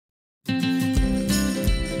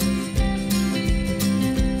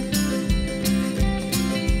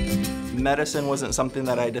Medicine wasn't something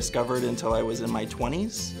that I discovered until I was in my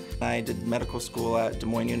 20s. I did medical school at Des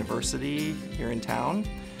Moines University here in town.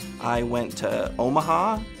 I went to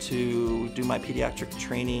Omaha to do my pediatric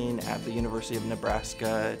training at the University of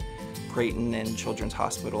Nebraska, Creighton and Children's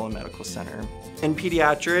Hospital and Medical Center. In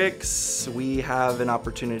pediatrics, we have an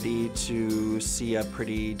opportunity to see a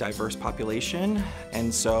pretty diverse population,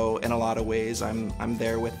 and so in a lot of ways I'm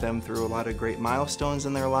there with them through a lot of great milestones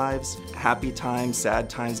in their lives. Happy times, sad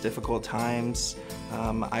times, difficult times.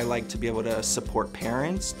 I like to be able to support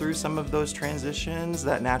parents through some of those transitions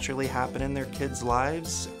that naturally happen in their kids'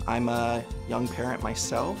 lives. I'm a young parent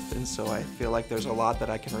myself, and so I feel like there's a lot that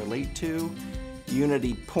I can relate to.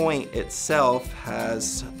 UnityPoint itself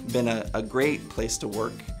has been a great place to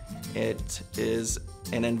work. It is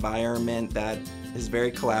an environment that is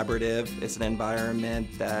very collaborative. It's an environment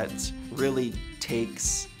that really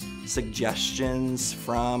takes suggestions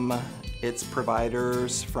from its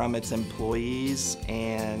providers, from its employees,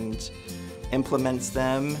 and implements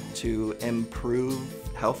them to improve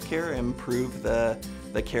healthcare, improve the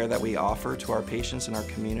care that we offer to our patients in our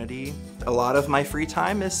community. A lot of my free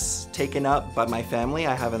time is taken up by my family.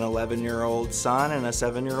 I have an 11-year-old son and a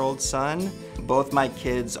 7-year-old son. Both my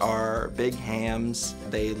kids are big hams.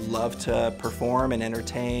 They love to perform and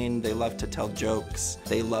entertain. They love to tell jokes.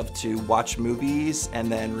 They love to watch movies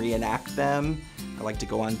and then reenact them. I like to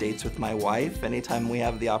go on dates with my wife anytime we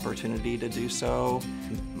have the opportunity to do so.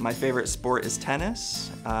 My favorite sport is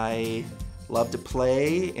tennis. I love to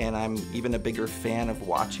play, and I'm even a bigger fan of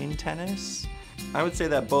watching tennis. I would say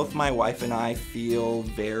that both my wife and I feel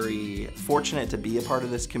very fortunate to be a part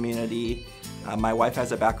of this community. My wife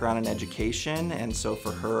has a background in education, and so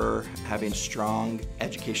for her, having strong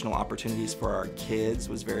educational opportunities for our kids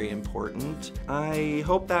was very important. I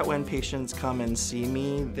hope that when patients come and see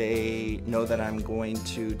me, they know that I'm going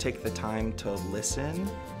to take the time to listen.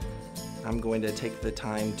 I'm going to take the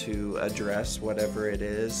time to address whatever it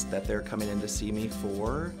is that they're coming in to see me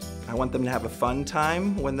for. I want them to have a fun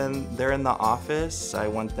time when they're in the office. I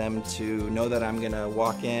want them to know that I'm gonna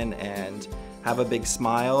walk in and have a big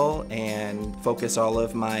smile and focus all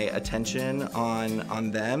of my attention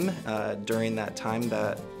on them during that time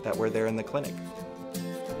that we're there in the clinic.